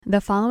The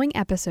following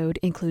episode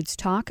includes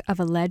talk of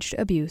alleged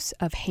abuse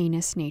of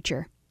heinous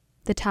nature.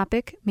 The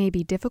topic may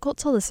be difficult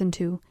to listen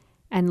to,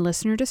 and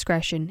listener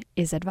discretion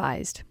is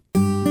advised.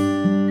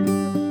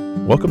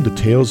 Welcome to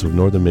Tales of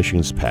Northern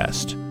Michigan's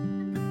Past.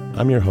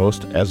 I'm your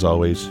host, as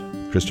always,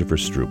 Christopher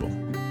Struble.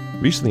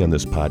 Recently on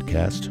this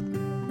podcast,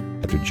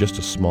 after just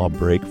a small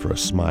break for a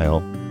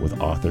smile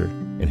with author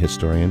and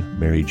historian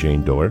Mary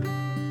Jane Dorr,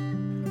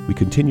 we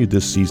continued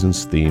this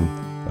season's theme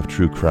of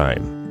true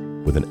crime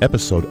with an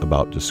episode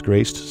about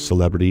disgraced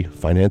celebrity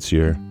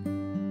financier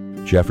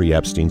Jeffrey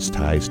Epstein's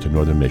ties to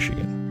Northern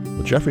Michigan.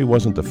 Well, Jeffrey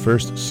wasn't the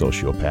first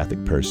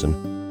sociopathic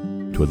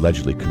person to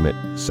allegedly commit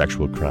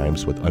sexual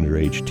crimes with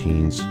underage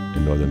teens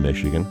in Northern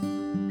Michigan,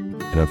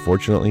 and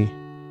unfortunately,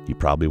 he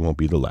probably won't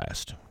be the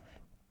last.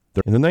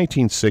 In the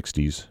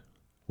 1960s,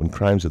 when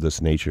crimes of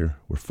this nature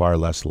were far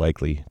less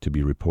likely to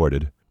be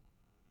reported,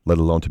 let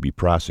alone to be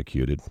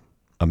prosecuted,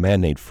 a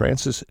man named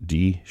Francis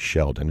D.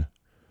 Sheldon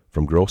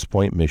from Grosse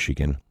Pointe,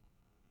 Michigan,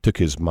 took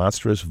his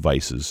monstrous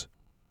vices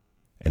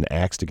and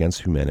acts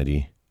against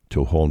humanity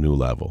to a whole new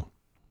level.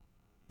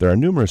 There are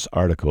numerous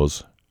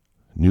articles,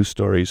 news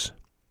stories,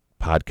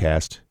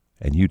 podcasts,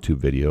 and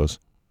YouTube videos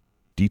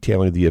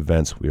detailing the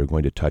events we are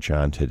going to touch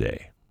on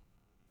today,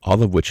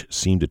 all of which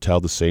seem to tell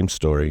the same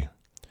story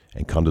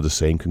and come to the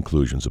same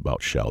conclusions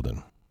about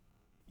Sheldon.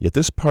 Yet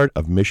this part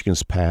of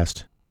Michigan's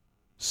past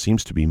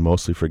seems to be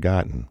mostly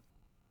forgotten,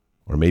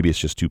 or maybe it's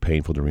just too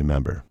painful to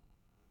remember.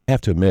 I have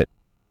to admit,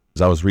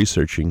 as I was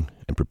researching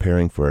and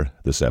preparing for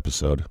this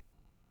episode,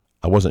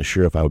 I wasn't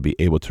sure if I would be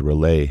able to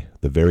relay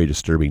the very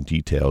disturbing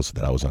details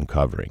that I was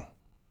uncovering.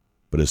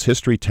 But as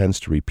history tends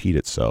to repeat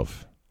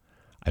itself,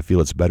 I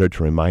feel it's better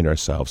to remind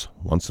ourselves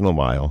once in a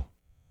while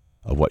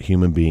of what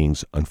human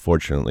beings,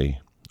 unfortunately,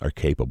 are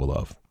capable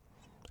of,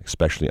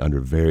 especially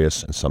under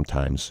various and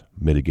sometimes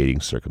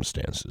mitigating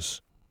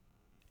circumstances,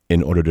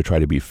 in order to try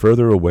to be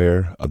further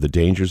aware of the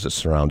dangers that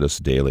surround us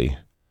daily,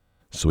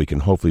 so we can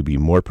hopefully be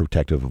more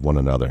protective of one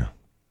another,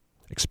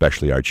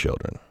 especially our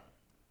children.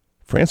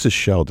 Francis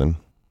Sheldon,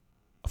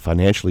 a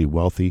financially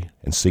wealthy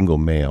and single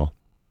male,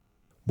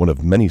 one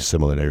of many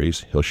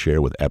similarities he'll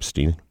share with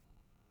Epstein,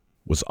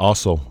 was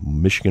also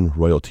Michigan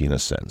royalty in a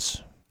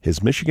sense.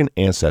 His Michigan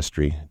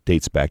ancestry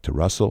dates back to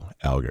Russell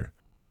Alger,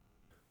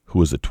 who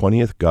was the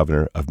 20th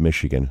governor of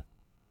Michigan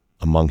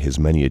among his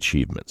many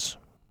achievements.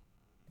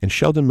 And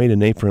Sheldon made a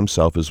name for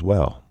himself as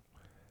well,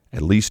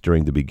 at least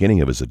during the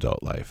beginning of his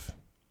adult life.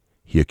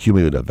 He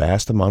accumulated a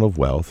vast amount of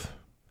wealth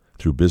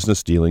through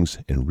business dealings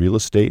in real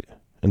estate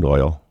and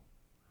oil.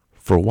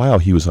 For a while,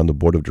 he was on the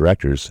board of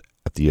directors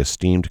at the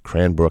esteemed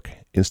Cranbrook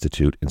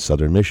Institute in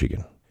southern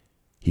Michigan.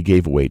 He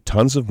gave away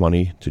tons of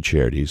money to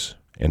charities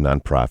and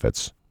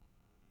nonprofits,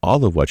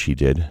 all of which he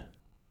did,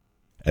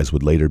 as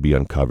would later be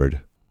uncovered,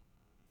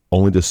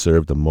 only to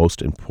serve the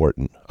most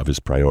important of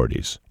his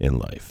priorities in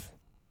life: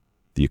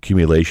 the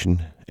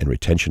accumulation and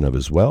retention of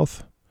his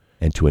wealth,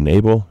 and to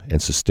enable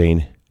and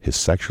sustain his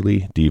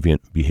sexually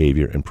deviant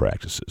behavior and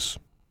practices.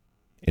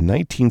 In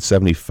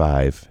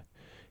 1975,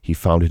 he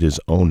founded his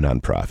own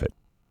nonprofit,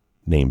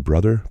 named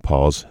Brother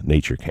Paul's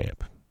Nature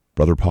Camp.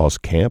 Brother Paul's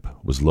Camp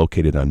was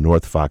located on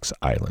North Fox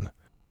Island.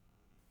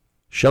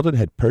 Sheldon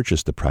had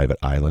purchased the private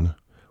island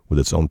with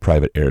its own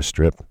private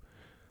airstrip,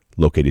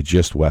 located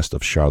just west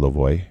of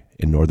Charlevoix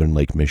in northern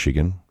Lake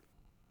Michigan,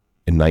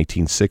 in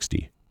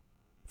 1960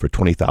 for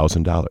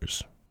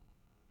 $20,000,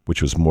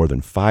 which was more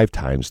than 5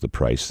 times the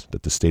price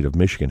that the state of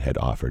Michigan had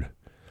offered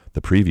the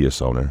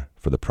previous owner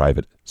for the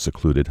private,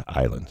 secluded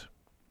island.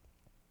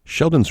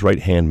 Sheldon's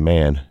right-hand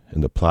man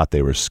in the plot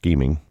they were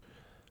scheming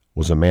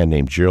was a man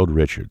named Gerald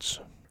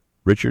Richards.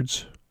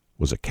 Richards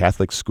was a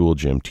Catholic school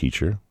gym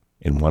teacher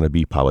and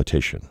wannabe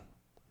politician.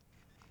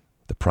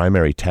 The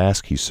primary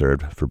task he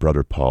served for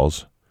Brother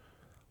Paul's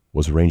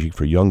was arranging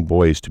for young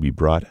boys to be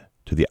brought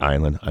to the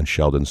island on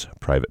Sheldon's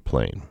private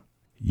plane.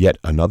 Yet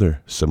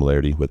another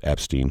similarity with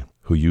Epstein,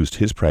 who used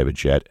his private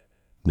jet,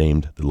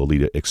 named the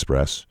Lolita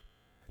Express,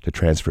 to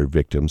transfer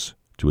victims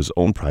to his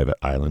own private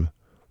island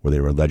where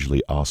they were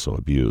allegedly also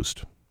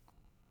abused.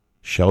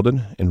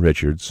 Sheldon and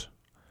Richards,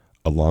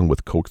 along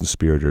with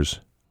co-conspirators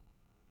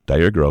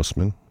Dyer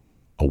Grossman,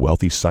 a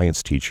wealthy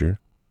science teacher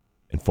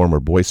and former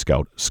Boy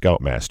Scout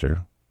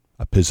scoutmaster,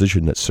 a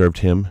position that served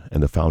him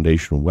and the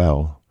foundation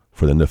well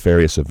for the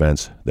nefarious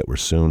events that were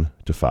soon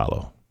to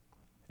follow,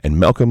 and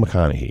Malcolm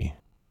McConaughey,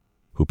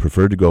 who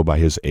preferred to go by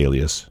his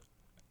alias,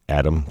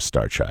 Adam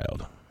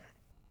Starchild.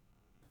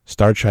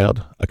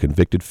 Starchild, a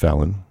convicted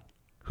felon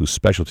whose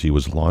specialty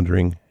was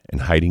laundering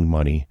and hiding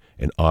money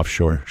in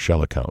offshore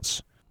shell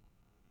accounts,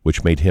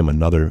 which made him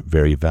another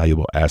very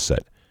valuable asset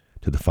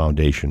to the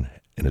foundation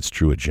and its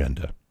true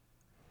agenda.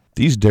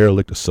 These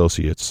derelict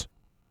associates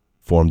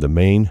formed the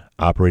main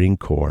operating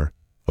core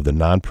of the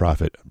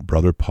nonprofit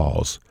Brother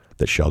Paul's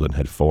that Sheldon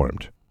had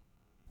formed,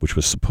 which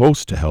was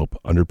supposed to help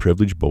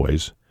underprivileged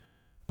boys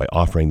by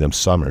offering them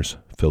summers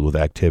filled with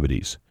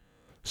activities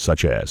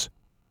such as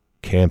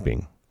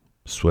camping,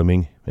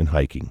 swimming, and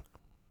hiking,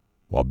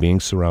 while being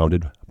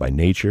surrounded by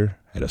nature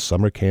at a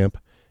summer camp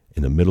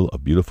in the middle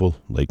of beautiful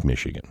Lake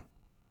Michigan.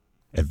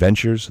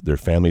 adventures their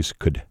families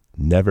could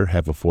never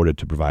have afforded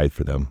to provide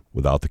for them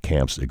without the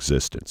camp's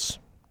existence.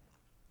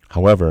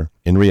 However,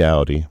 in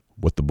reality,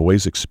 what the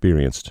boys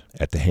experienced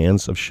at the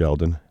hands of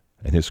Sheldon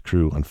and his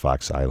crew on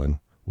Fox Island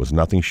was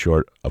nothing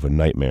short of a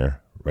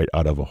nightmare right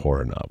out of a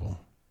horror novel.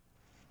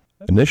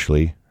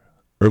 Initially,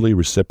 early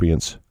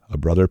recipients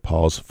of Brother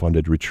Paul's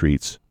funded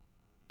retreats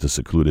to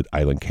secluded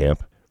island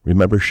camp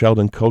remember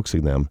Sheldon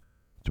coaxing them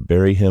to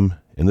bury him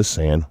in the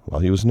sand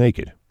while he was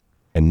naked,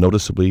 and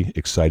noticeably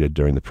excited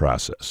during the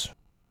process.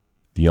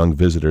 The young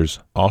visitors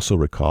also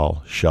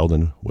recall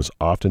Sheldon was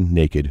often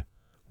naked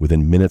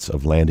within minutes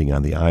of landing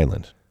on the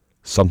island,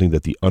 something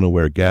that the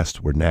unaware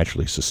guests were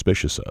naturally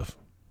suspicious of.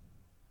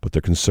 But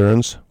their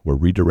concerns were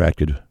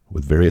redirected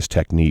with various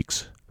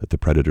techniques that the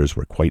predators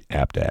were quite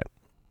apt at,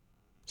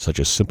 such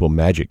as simple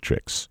magic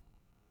tricks,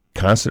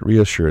 constant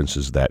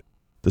reassurances that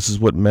this is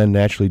what men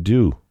naturally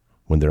do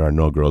when there are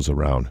no girls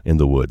around in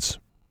the woods.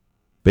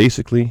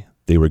 Basically,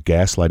 they were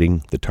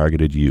gaslighting the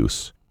targeted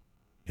use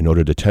in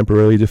order to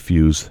temporarily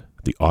diffuse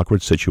the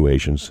awkward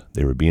situations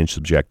they were being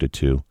subjected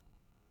to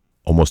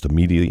almost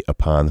immediately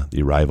upon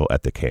the arrival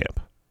at the camp.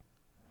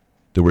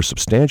 There were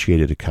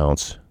substantiated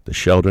accounts that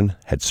Sheldon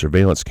had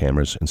surveillance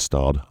cameras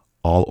installed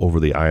all over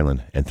the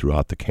island and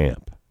throughout the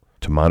camp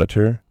to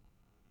monitor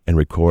and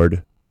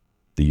record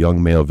the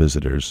young male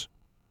visitors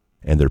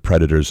and their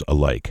predators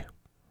alike.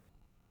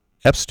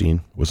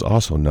 Epstein was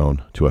also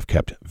known to have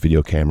kept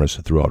video cameras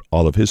throughout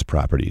all of his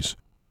properties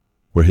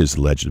where his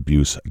alleged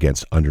abuse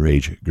against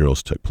underage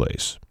girls took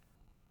place.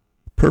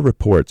 Per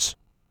reports,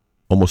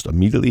 almost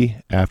immediately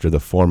after the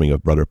forming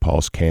of Brother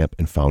Paul's camp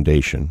and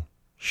foundation,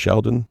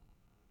 Sheldon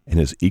and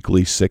his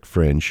equally sick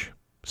fringe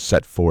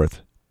set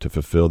forth to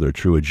fulfill their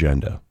true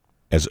agenda.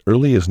 As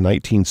early as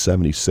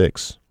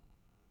 1976,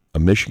 a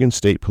Michigan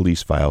State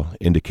Police file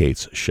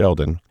indicates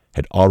Sheldon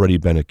had already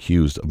been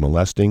accused of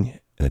molesting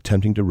and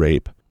attempting to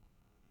rape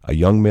a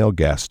young male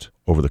guest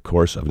over the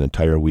course of an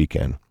entire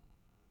weekend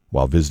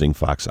while visiting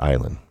Fox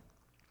Island.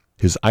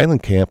 His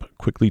island camp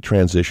quickly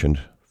transitioned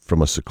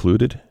from a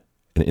secluded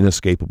and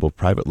inescapable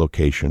private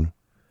location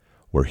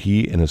where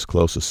he and his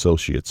close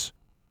associates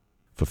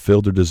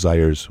fulfilled their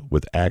desires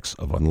with acts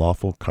of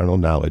unlawful carnal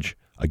knowledge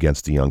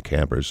against the young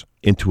campers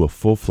into a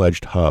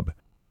full-fledged hub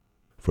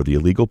for the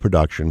illegal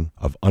production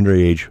of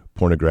underage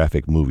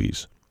pornographic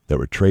movies that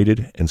were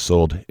traded and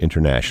sold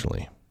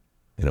internationally.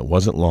 And it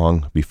wasn't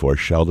long before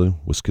Sheldon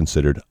was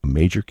considered a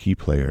major key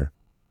player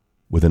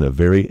within a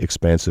very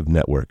expansive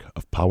network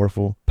of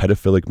powerful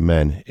pedophilic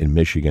men in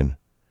Michigan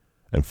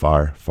and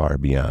far, far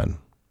beyond.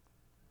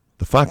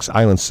 The Fox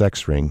Island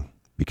sex ring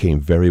became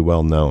very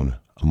well known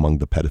among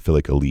the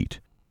pedophilic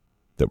elite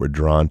that were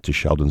drawn to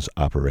Sheldon's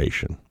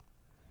operation,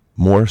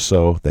 more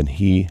so than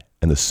he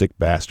and the sick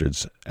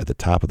bastards at the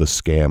top of the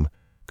scam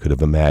could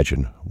have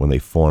imagined when they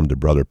formed the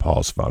Brother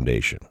Paul's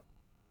Foundation.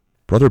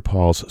 Brother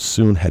Paul's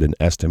soon had an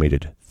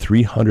estimated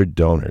 300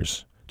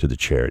 donors to the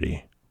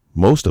charity,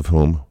 most of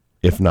whom,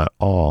 if not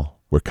all,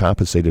 were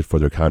compensated for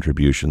their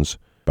contributions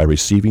by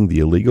receiving the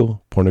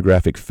illegal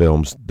pornographic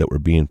films that were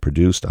being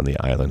produced on the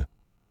island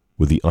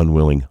with the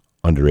unwilling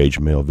underage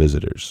male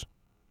visitors,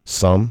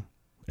 some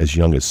as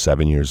young as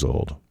 7 years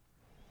old.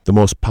 The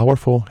most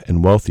powerful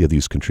and wealthy of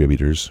these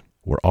contributors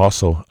were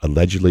also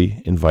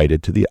allegedly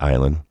invited to the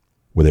island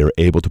where they were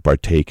able to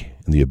partake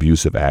in the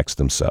abusive acts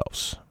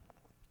themselves.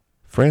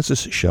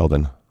 Francis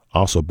Sheldon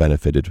also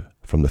benefited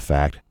from the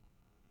fact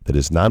that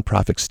his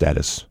nonprofit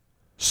status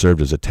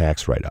served as a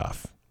tax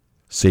write-off,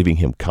 saving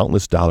him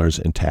countless dollars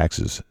in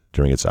taxes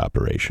during its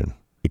operation.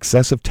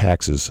 Excessive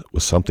taxes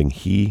was something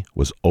he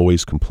was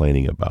always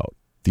complaining about.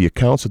 The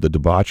accounts of the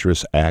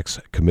debaucherous acts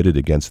committed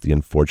against the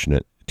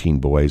unfortunate teen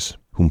boys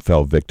whom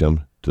fell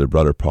victim to the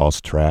Brother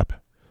Paul's trap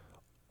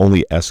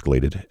only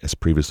escalated as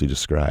previously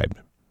described.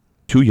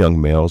 2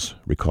 young males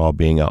recall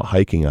being out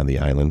hiking on the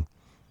island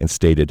and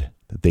stated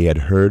that they had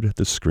heard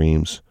the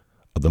screams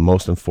of the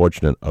most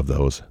unfortunate of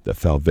those that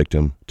fell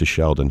victim to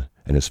Sheldon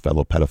and his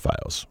fellow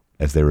pedophiles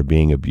as they were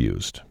being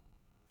abused.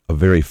 A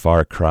very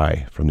far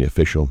cry from the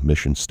official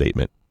mission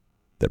statement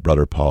that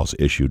Brother Paul's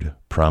issued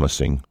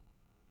promising,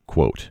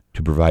 quote,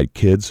 to provide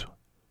kids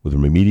with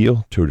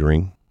remedial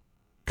tutoring,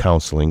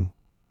 counseling,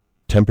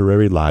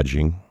 temporary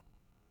lodging,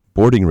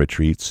 boarding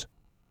retreats,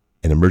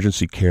 and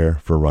emergency care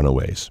for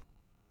runaways,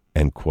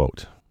 end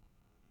quote.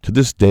 To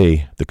this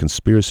day, the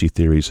conspiracy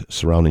theories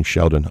surrounding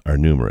Sheldon are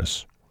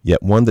numerous,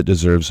 yet one that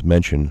deserves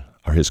mention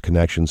are his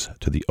connections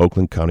to the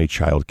Oakland County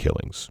child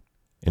killings.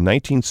 In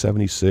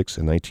 1976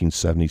 and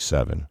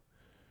 1977,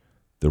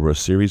 there were a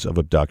series of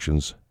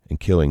abductions and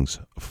killings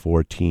of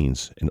 4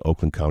 teens in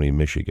Oakland County,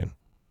 Michigan,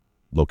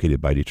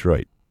 located by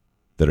Detroit,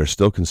 that are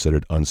still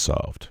considered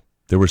unsolved.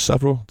 There were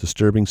several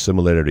disturbing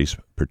similarities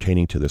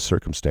pertaining to the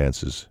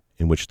circumstances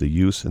in which the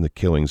use and the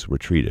killings were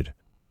treated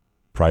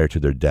prior to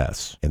their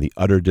deaths, and the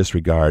utter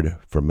disregard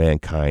for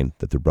mankind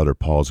that the Brother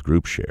Paul's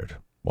group shared.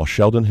 While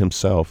Sheldon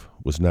himself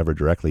was never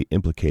directly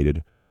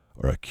implicated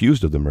or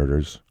accused of the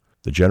murders,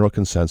 the general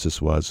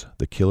consensus was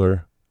the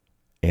killer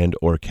and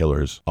or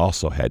killers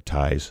also had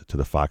ties to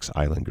the Fox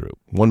Island group.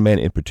 One man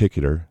in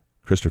particular,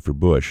 Christopher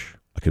Bush,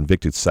 a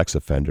convicted sex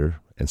offender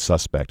and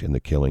suspect in the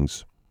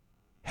killings,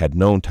 had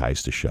known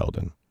ties to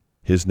Sheldon.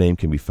 His name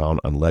can be found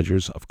on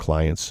ledgers of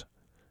clients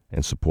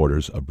and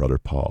supporters of Brother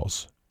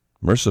Paul's.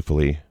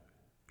 Mercifully,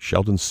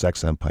 Sheldon's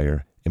sex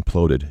empire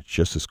imploded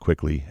just as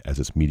quickly as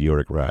its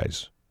meteoric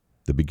rise.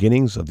 The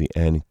beginnings of the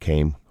end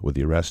came with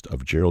the arrest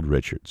of Gerald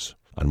Richards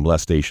on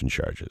molestation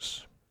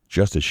charges,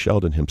 just as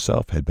Sheldon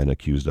himself had been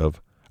accused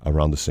of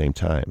around the same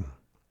time.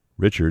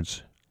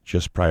 Richards,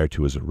 just prior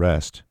to his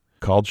arrest,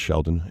 called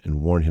Sheldon and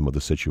warned him of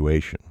the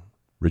situation.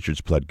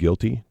 Richards pled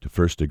guilty to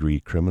first-degree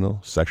criminal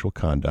sexual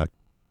conduct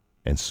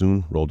and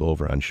soon rolled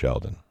over on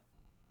Sheldon,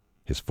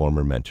 his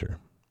former mentor,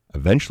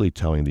 eventually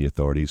telling the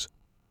authorities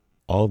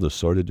all of the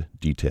sordid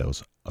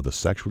details of the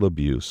sexual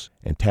abuse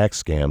and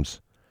tax scams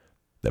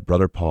that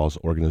Brother Paul's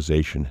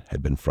organization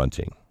had been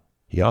fronting.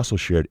 He also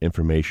shared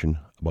information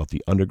about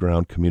the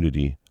underground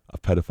community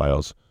of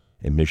pedophiles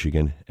in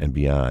Michigan and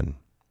beyond,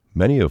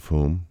 many of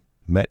whom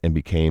met and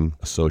became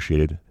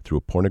associated through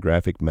a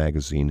pornographic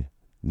magazine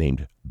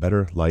named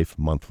Better Life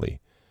Monthly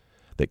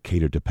that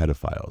catered to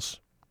pedophiles.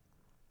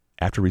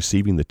 After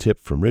receiving the tip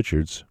from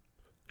Richards,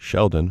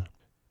 Sheldon,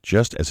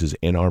 just as his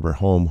Ann Arbor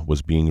home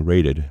was being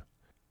raided,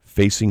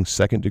 facing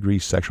second-degree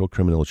sexual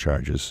criminal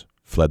charges,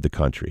 fled the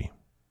country.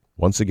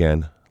 Once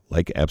again,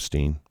 like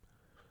Epstein,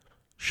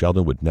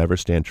 Sheldon would never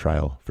stand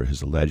trial for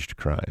his alleged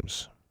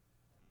crimes.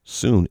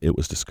 Soon it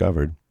was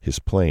discovered his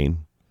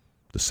plane,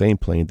 the same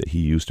plane that he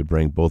used to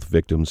bring both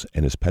victims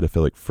and his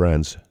pedophilic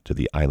friends to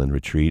the island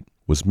retreat,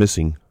 was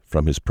missing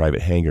from his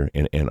private hangar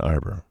in Ann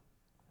Arbor.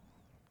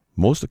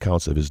 Most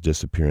accounts of his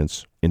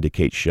disappearance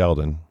indicate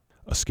Sheldon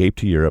escaped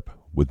to Europe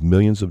with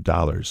millions of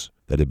dollars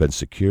that had been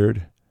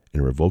secured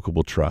in a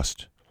revocable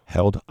trust,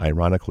 held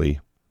ironically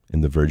in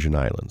the Virgin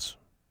Islands.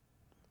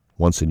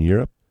 Once in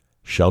Europe,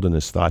 Sheldon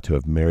is thought to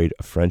have married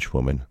a French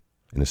woman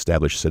and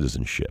established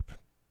citizenship.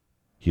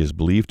 He is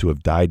believed to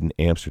have died in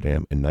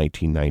Amsterdam in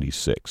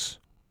 1996,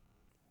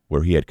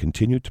 where he had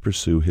continued to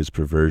pursue his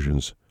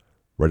perversions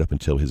right up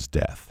until his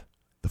death.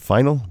 The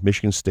final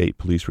Michigan State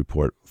Police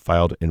report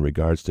filed in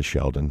regards to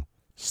Sheldon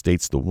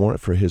states the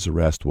warrant for his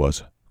arrest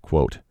was,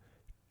 quote,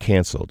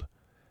 canceled,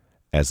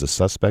 as the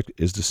suspect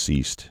is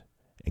deceased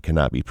and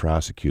cannot be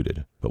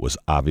prosecuted, but was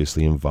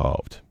obviously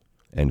involved,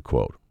 end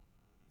quote.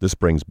 This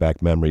brings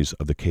back memories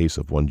of the case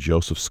of one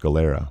Joseph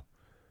Scalera,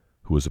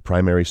 who was the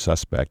primary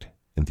suspect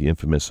in the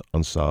infamous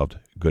unsolved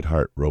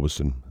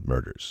Goodhart-Robeson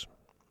murders.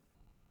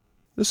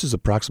 This is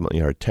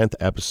approximately our 10th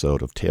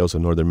episode of Tales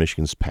of Northern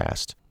Michigan's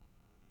Past,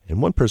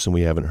 and one person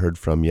we haven't heard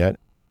from yet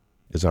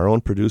is our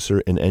own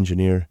producer and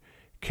engineer,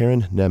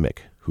 Karen Nemec,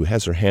 who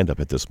has her hand up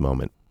at this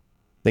moment.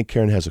 I think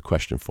Karen has a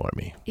question for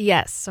me.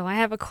 Yes, so I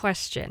have a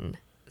question.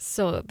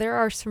 So there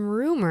are some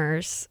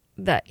rumors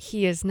that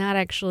he is not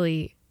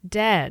actually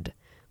dead,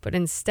 but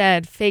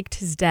instead faked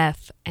his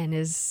death and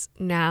is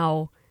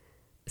now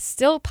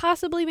still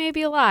possibly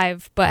maybe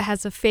alive, but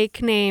has a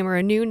fake name or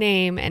a new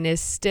name and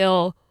is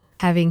still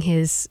having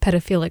his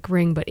pedophilic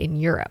ring, but in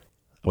Europe.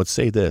 I would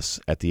say this,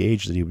 at the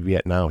age that he would be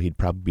at now, he'd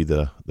probably be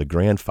the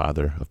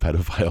grandfather of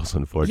pedophiles,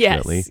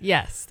 unfortunately.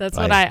 Yes. That's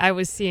what I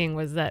was seeing,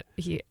 was that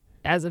he,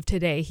 as of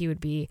today, he would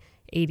be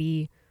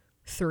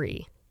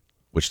 83.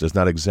 Which does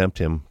not exempt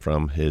him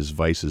from his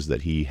vices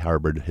that he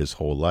harbored his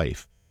whole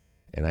life.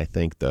 And I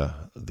think the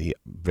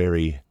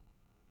very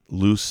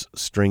loose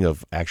string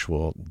of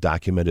actual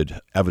documented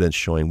evidence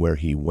showing where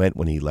he went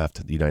when he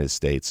left the United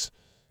States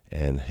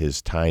and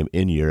his time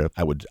in Europe,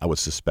 I would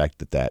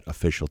suspect that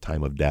official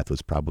time of death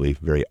was probably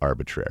very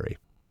arbitrary.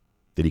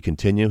 Did he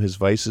continue his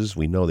vices?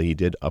 We know that he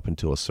did up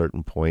until a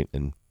certain point,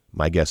 and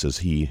my guess is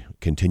he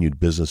continued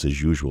business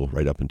as usual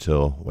right up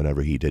until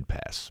whenever he did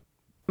pass.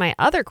 My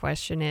other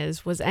question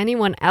is, was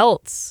anyone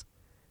else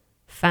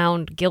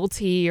found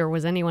guilty, or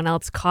was anyone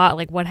else caught?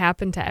 Like, what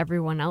happened to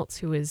everyone else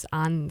who was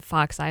on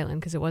Fox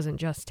Island? Because it wasn't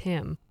just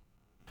him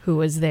who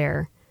was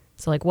there.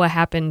 So, like, what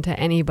happened to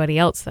anybody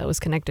else that was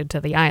connected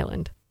to the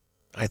island?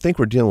 I think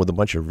we're dealing with a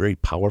bunch of very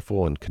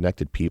powerful and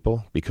connected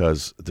people,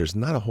 because there's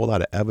not a whole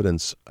lot of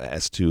evidence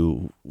as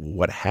to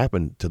what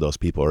happened to those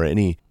people, or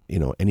any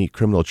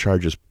criminal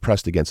charges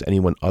pressed against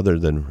anyone other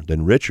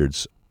than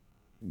Richards.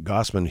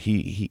 Gossman,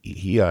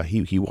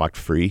 he walked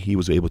free. He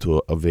was able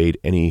to evade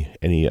any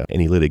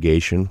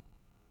litigation.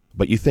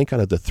 But you think out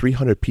of the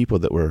 300 people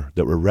that were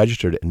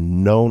registered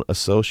and known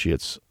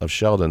associates of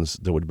Sheldon's,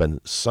 there would have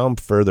been some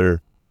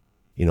further,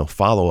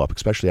 follow up,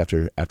 especially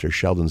after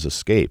Sheldon's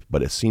escape.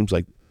 But it seems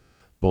like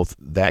both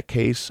that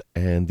case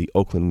and the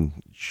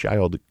Oakland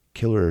child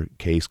killer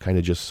case kind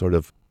of just sort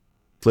of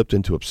flipped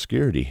into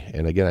obscurity.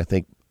 And again, I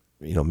think,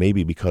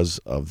 maybe because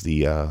of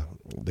the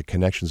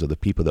connections of the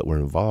people that were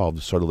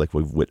involved, sort of like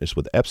we've witnessed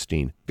with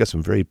Epstein. We've got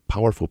some very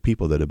powerful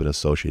people that have been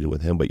associated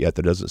with him, but yet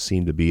there doesn't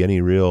seem to be any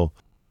real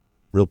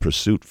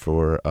pursuit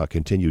for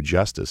continued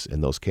justice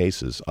in those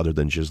cases, other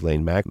than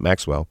Ghislaine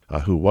Maxwell,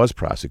 who was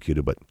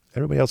prosecuted, but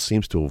everybody else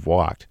seems to have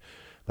walked.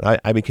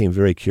 But I became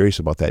very curious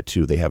about that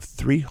too. They have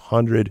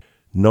 300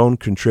 known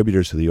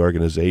contributors to the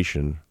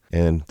organization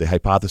And the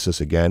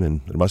hypothesis, again,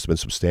 and there must have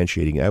been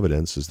substantiating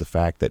evidence, is the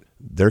fact that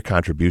their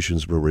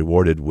contributions were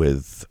rewarded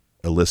with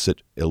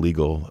illicit,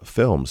 illegal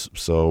films.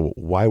 So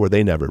why were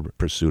they never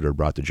pursued or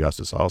brought to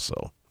justice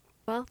also?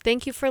 Well,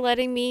 thank you for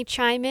letting me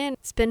chime in.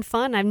 It's been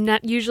fun. I'm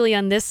not usually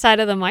on this side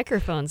of the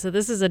microphone, so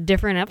this is a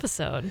different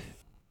episode.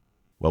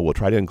 Well, we'll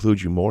try to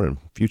include you more in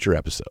future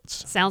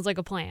episodes. Sounds like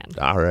a plan.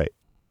 All right.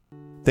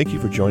 Thank you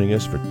for joining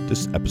us for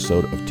this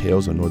episode of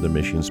Tales of Northern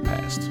Michigan's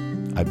Past.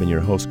 I've been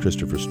your host,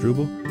 Christopher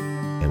Struble,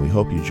 and we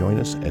hope you join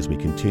us as we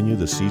continue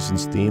the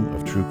season's theme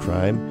of true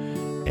crime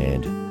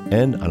and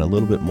end on a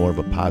little bit more of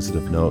a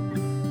positive note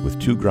with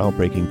 2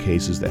 groundbreaking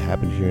cases that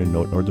happened here in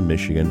Northern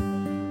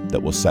Michigan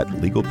that will set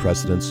legal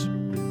precedents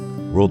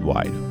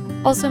worldwide.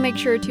 Also, make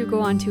sure to go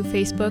onto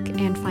Facebook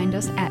and find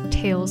us at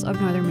Tales of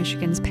Northern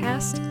Michigan's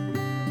Past.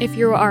 If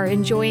you are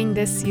enjoying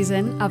this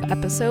season of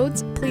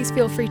episodes, please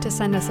feel free to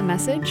send us a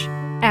message.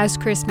 As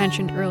Chris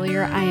mentioned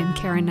earlier, I am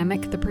Karen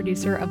Nemec, the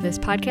producer of this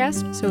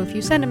podcast, so if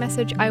you send a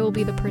message, I will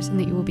be the person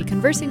that you will be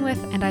conversing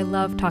with, and I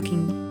love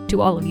talking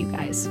to all of you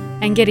guys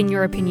and getting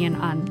your opinion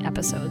on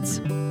episodes.